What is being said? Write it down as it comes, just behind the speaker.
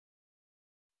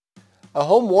A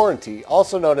home warranty,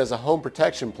 also known as a home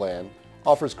protection plan,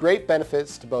 offers great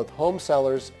benefits to both home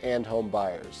sellers and home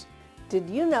buyers. Did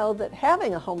you know that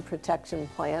having a home protection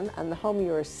plan on the home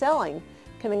you are selling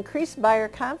can increase buyer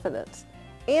confidence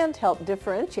and help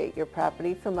differentiate your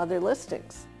property from other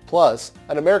listings? Plus,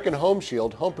 an American Home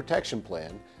Shield home protection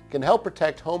plan can help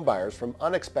protect home buyers from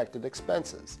unexpected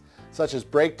expenses, such as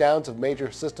breakdowns of major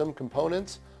system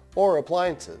components or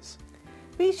appliances.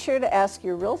 Be sure to ask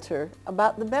your realtor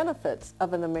about the benefits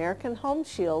of an American Home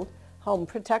Shield home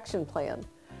protection plan,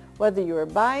 whether you are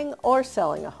buying or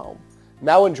selling a home.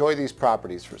 Now enjoy these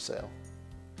properties for sale.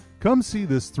 Come see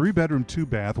this 3-bedroom,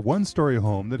 2-bath, 1-story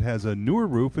home that has a newer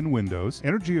roof and windows,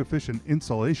 energy-efficient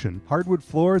insulation, hardwood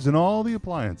floors, and all the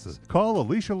appliances. Call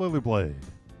Alicia Lilyblade.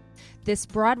 This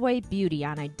Broadway beauty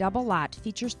on a double lot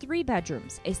features 3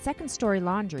 bedrooms, a 2nd-story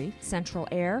laundry, central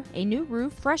air, a new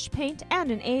roof, fresh paint, and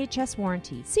an AHS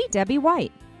warranty. See Debbie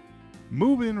White.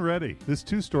 Move-in ready. This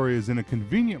 2-story is in a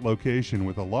convenient location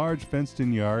with a large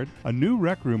fenced-in yard, a new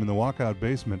rec room in the walkout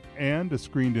basement, and a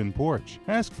screened-in porch.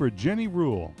 Ask for Jenny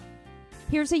Ruhl.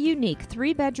 Here's a unique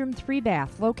 3-bedroom,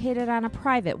 3-bath located on a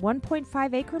private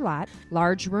 1.5-acre lot,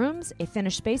 large rooms, a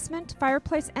finished basement,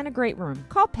 fireplace, and a great room.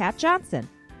 Call Pat Johnson.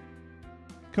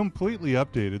 Completely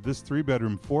updated, this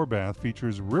 3-bedroom, 4-bath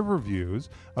features river views,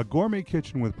 a gourmet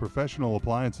kitchen with professional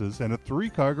appliances, and a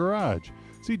 3-car garage.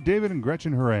 See David and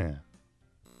Gretchen Horan.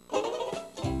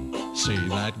 See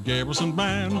that Gabrielson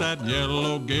band, that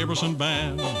yellow Gabrielson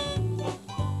band.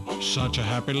 Such a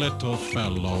happy little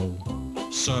fellow,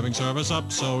 serving service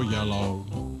up so yellow.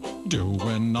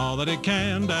 Doing all that he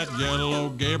can, that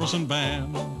yellow Gabrielson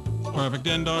band. Perfect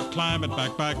indoor climate,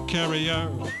 backpack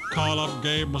carrier. Call up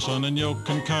Gabrielson and you'll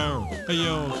concur.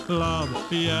 You'll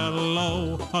love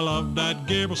yellow. I love that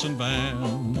Gabrielson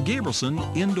van.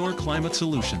 Gabrielson Indoor Climate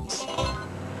Solutions.